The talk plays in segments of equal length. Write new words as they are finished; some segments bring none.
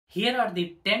Here are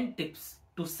the 10 tips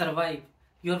to survive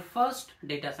your first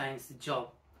data science job.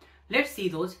 Let's see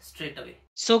those straight away.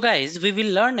 So guys, we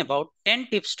will learn about 10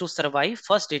 tips to survive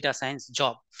first data science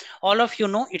job. All of you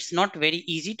know it's not very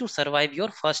easy to survive your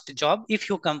first job if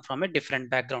you come from a different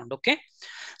background, okay?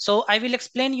 So I will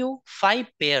explain you 5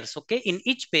 pairs, okay? In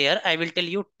each pair, I will tell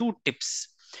you 2 tips.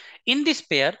 In this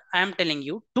pair, I am telling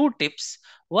you 2 tips.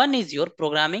 One is your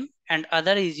programming and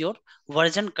other is your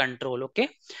version control, okay?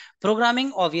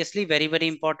 Programming obviously very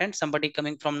important. Somebody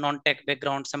coming from non-tech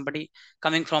background, somebody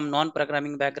coming from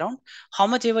non-programming background, how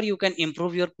much ever you can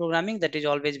improve your programming, that is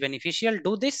always beneficial.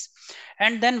 Do this.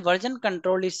 And then version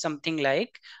control is something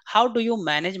like how do you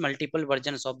manage multiple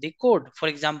versions of the code, for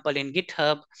example in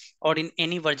GitHub or in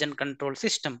any version control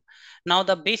system. Now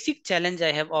the basic challenge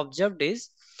I have observed is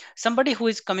somebody who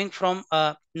is coming from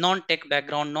a non-tech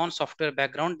background, non-software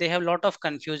background, they have a lot of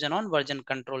confusion on version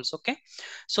controls, okay?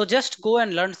 So just go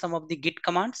and learn some of the Git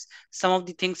commands, some of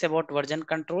the things about version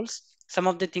controls, some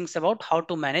of the things about how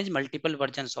to manage multiple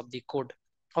versions of the code.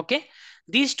 Okay,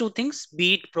 these 2 things,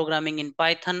 be it programming in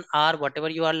Python or whatever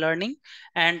you are learning,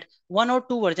 and 1 or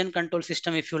 2 version control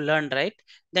system, if you learn right,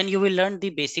 then you will learn the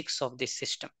basics of this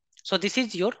system. So this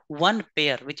is your 1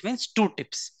 pair, which means 2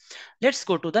 tips. Let's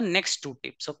go to the next 2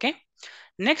 tips. Okay,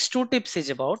 next 2 tips is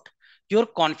about your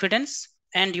confidence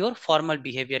and your formal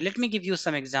behavior. Let me give you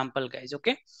some example, guys.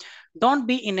 Okay, don't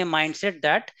be in a mindset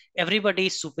that everybody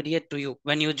is superior to you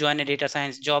when you join a data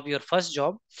science job, your first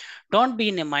job. Don't be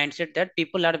in a mindset that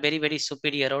people are very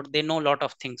superior or they know a lot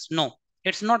of things. No,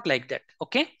 it's not like that.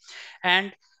 Okay,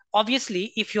 and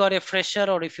obviously if you are a fresher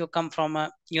or if you come from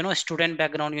a student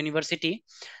background, university,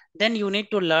 then you need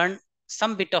to learn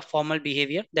some bit of formal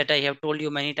behavior that I have told you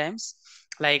many times.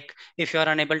 Like if you are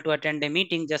unable to attend a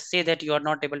meeting, just say that you are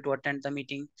not able to attend the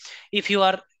meeting. If you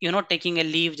are taking a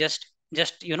leave, just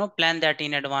plan that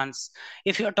in advance.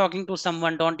 If you are talking to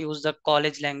someone, don't use the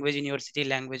college language, university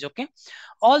language. Okay,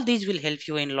 all these will help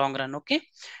you in long run. Okay,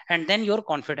 and then your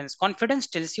confidence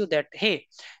tells you that, hey,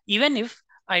 even if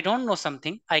I don't know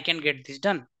something, I can get this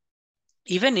done.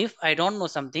 Even if I don't know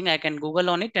something, I can Google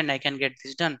on it and I can get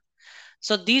this done.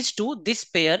 So this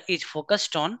pair is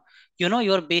focused on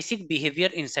your basic behavior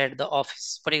inside the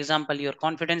office. For example, your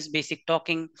confidence, basic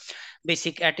talking,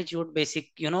 basic attitude,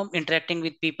 basic interacting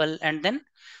with people, and then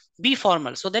be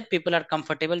formal so that people are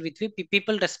comfortable with you,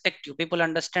 people respect you, people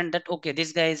understand that okay,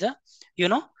 this guy is a you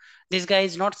know this guy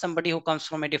is not somebody who comes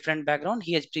from a different background,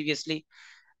 he has previously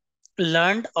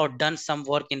learned or done some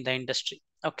work in the industry.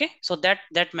 Okay, so that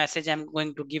message I'm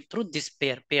going to give through this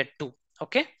pair 2.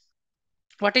 Okay,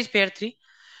 what is pair 3?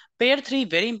 Pair 3,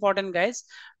 very important, guys.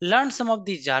 Learn some of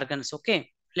these jargons.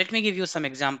 Okay, let me give you some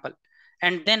example.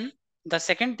 And then the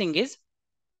second thing is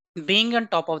being on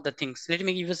top of the things. Let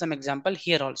me give you some example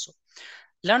here also.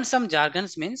 Learn some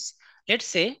jargons means, let's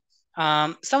say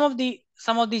some of the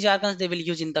jargons they will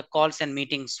use in the calls and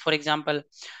meetings. For example,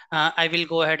 I will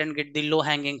go ahead and get the low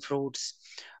hanging fruits,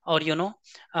 or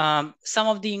some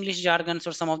of the English jargons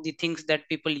or some of the things that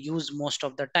people use most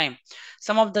of the time.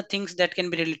 Some of the things that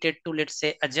can be related to, let's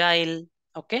say, agile.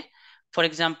 Okay, for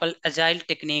example, agile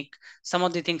technique. Some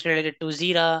of the things related to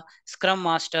Jira, Scrum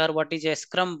Master, what is a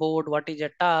Scrum board, what is a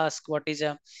task, what is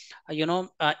a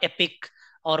epic,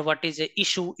 or what is a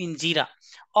issue in Jira.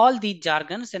 All the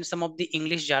jargons and some of the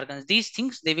English jargons, these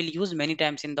things they will use many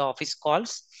times in the office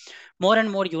calls. More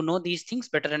and more you know these things,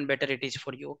 better and better it is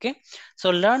for you. Okay, so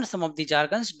learn some of the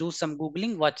jargons, do some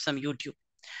Googling, watch some YouTube.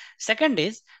 Second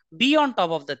is be on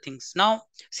top of the things. Now,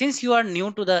 since you are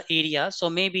new to the area, so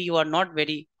maybe you are not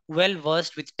very well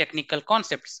versed with technical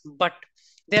concepts, but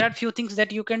there are few things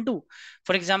that you can do.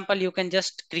 For example, you can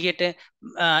just create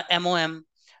a MOM,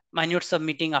 minutes of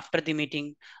meeting, after the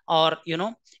meeting, or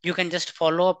you can just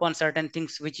follow up on certain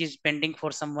things which is pending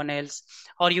for someone else,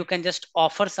 or you can just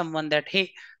offer someone that, hey,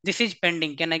 this is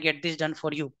pending, can I get this done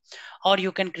for you? Or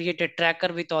you can create a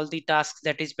tracker with all the tasks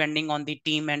that is pending on the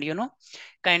team, and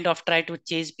kind of try to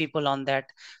chase people on that.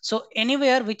 So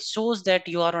anywhere which shows that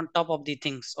you are on top of the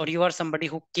things, or you are somebody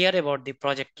who care about the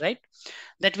project, right?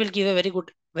 That will give a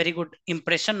very good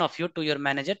impression of you to your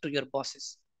manager, to your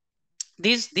bosses.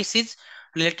 This is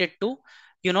related to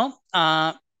you know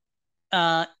uh,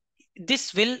 uh,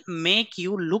 this will make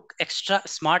you look extra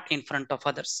smart in front of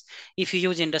others if you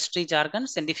use industry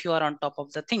jargons and if you are on top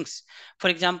of the things. For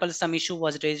example, some issue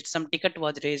was raised, some ticket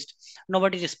was raised,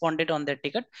 nobody responded on that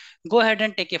ticket. Go ahead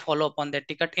and take a follow up on that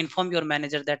ticket, inform your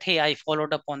manager that, hey, I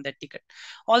followed up on that ticket.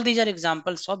 All these are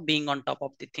examples of being on top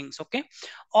of the things. Okay,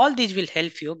 all these will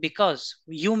help you because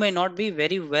you may not be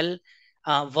very well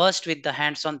versed with the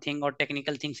hands-on thing or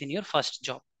technical things in your first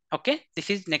job. Okay, this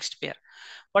is next pair.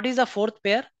 What is the fourth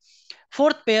pair?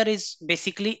 Fourth pair is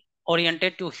basically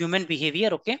oriented to human behavior.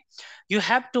 Okay, you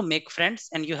have to make friends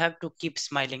and you have to keep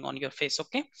smiling on your face.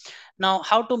 Okay, now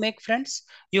how to make friends?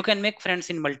 You can make friends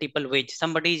in multiple ways.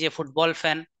 Somebody is a football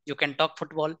fan, you can talk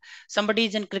football. Somebody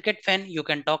is a cricket fan, you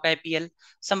can talk IPL.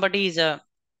 Somebody is a,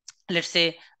 let's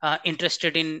say,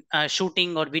 interested in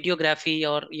shooting or videography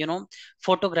or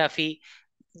photography.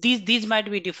 These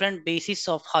might be different basis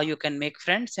of how you can make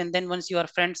friends, and then once you are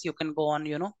friends you can go on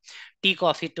tea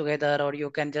coffee together, or you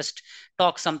can just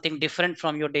talk something different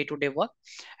from your day-to-day work.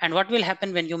 And what will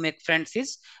happen when you make friends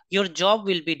is your job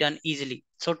will be done easily.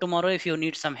 So tomorrow if you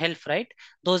need some help, right,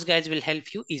 those guys will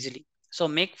help you easily. So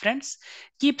make friends,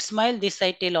 keep smile. This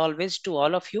I tell always to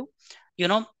all of you.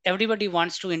 Everybody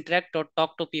wants to interact or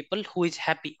talk to people who is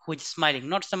happy, who is smiling,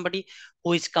 not somebody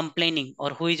who is complaining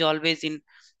or who is always in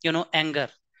anger.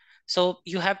 So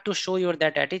you have to show your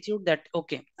that attitude that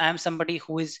okay, I am somebody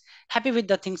who is happy with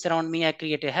the things around me. I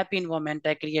create a happy environment,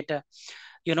 I create a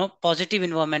positive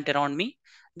environment around me.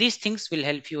 These things will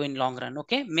help you in long run.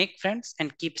 Okay, make friends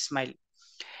and keep smiling.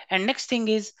 And next thing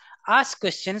is ask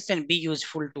questions and be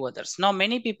useful to others. Now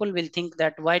many people will think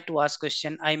that why to ask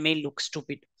question, I may look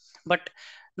stupid, but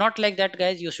not like that,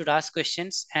 guys. You should ask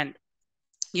questions, and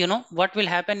what will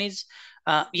happen is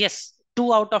yes,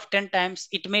 2 out of 10 times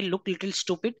it may look little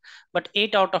stupid, but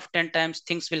 8 out of 10 times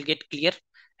things will get clear,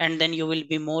 and then you will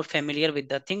be more familiar with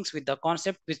the things, with the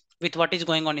concept, with what is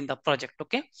going on in the project.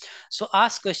 Okay, so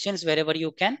ask questions wherever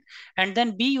you can, and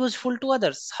then be useful to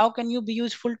others. How can you be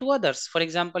useful to others? For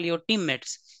example, your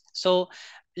teammates. So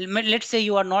let's say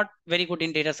you are not very good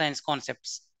in data science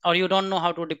concepts, or you don't know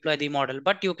how to deploy the model,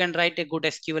 but you can write a good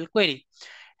SQL query.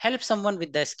 Help someone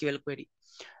with the SQL query.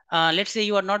 Let's say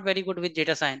you are not very good with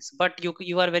data science, but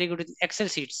you are very good with Excel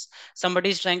sheets. Somebody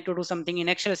is trying to do something in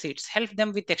Excel sheets, help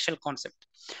them with Excel concept.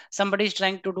 Somebody is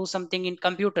trying to do something in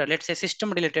computer, let's say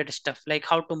system related stuff, like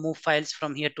how to move files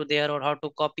from here to there, or how to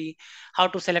copy, how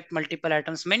to select multiple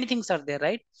items. Many things are there,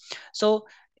 right? So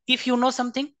if you know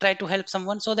something, try to help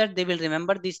someone so that they will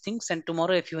remember these things, and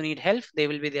tomorrow if you need help, they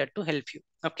will be there to help you.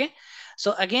 Okay,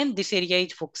 so again, this area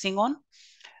is focusing on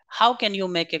how can you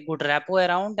make a good rapport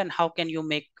around, and how can you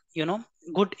make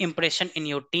good impression in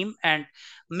your team and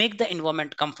make the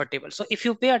environment comfortable. So if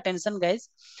you pay attention, guys,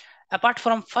 apart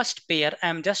from first pair, I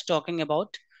am just talking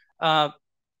about uh,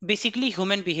 basically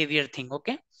human behavior thing.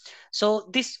 Okay, so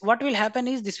this, what will happen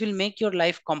is this will make your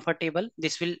life comfortable.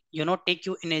 This will take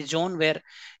you in a zone where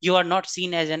you are not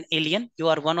seen as an alien, you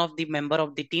are one of the member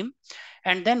of the team.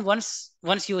 And then once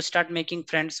you start making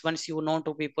friends, once you know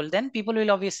to people, then people will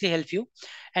obviously help you,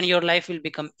 and your life will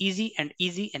become easy and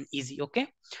easy and easy. Okay,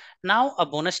 now a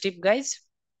bonus tip, guys.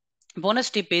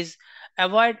 Bonus tip is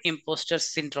avoid imposter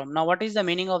syndrome. Now what is the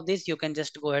meaning of this? You can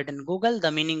just go ahead and Google.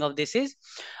 The meaning of this is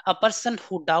a person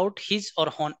who doubt his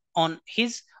or on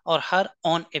his or her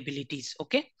own abilities.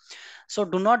 Okay, so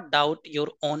do not doubt your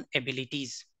own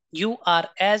abilities. You are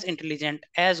as intelligent,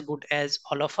 as good as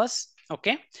all of us.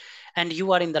 Okay, and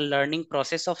you are in the learning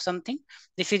process of something.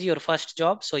 This is your first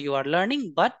job, so you are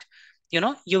learning, but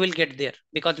you will get there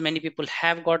because many people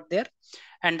have got there.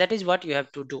 And that is what you have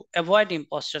to do. Avoid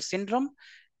imposter syndrome.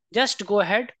 Just go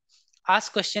ahead,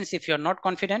 ask questions if you're not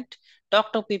confident,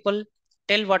 talk to people,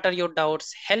 tell what are your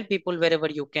doubts, help people wherever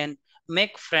you can,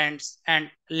 make friends,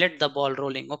 and let the ball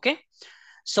rolling. Okay,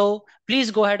 so please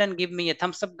go ahead and give me a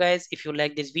thumbs up, guys, if you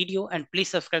like this video, and please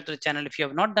subscribe to the channel if you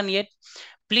have not done yet.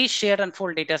 Please share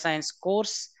Unfold Data Science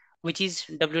course, which is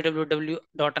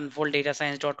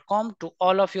www.unfolddatascience.com, to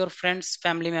all of your friends,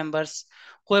 family members,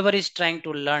 whoever is trying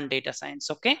to learn data science.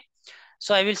 Okay,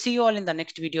 so I will see you all in the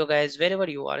next video, guys. Wherever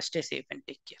you are, stay safe and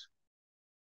take care.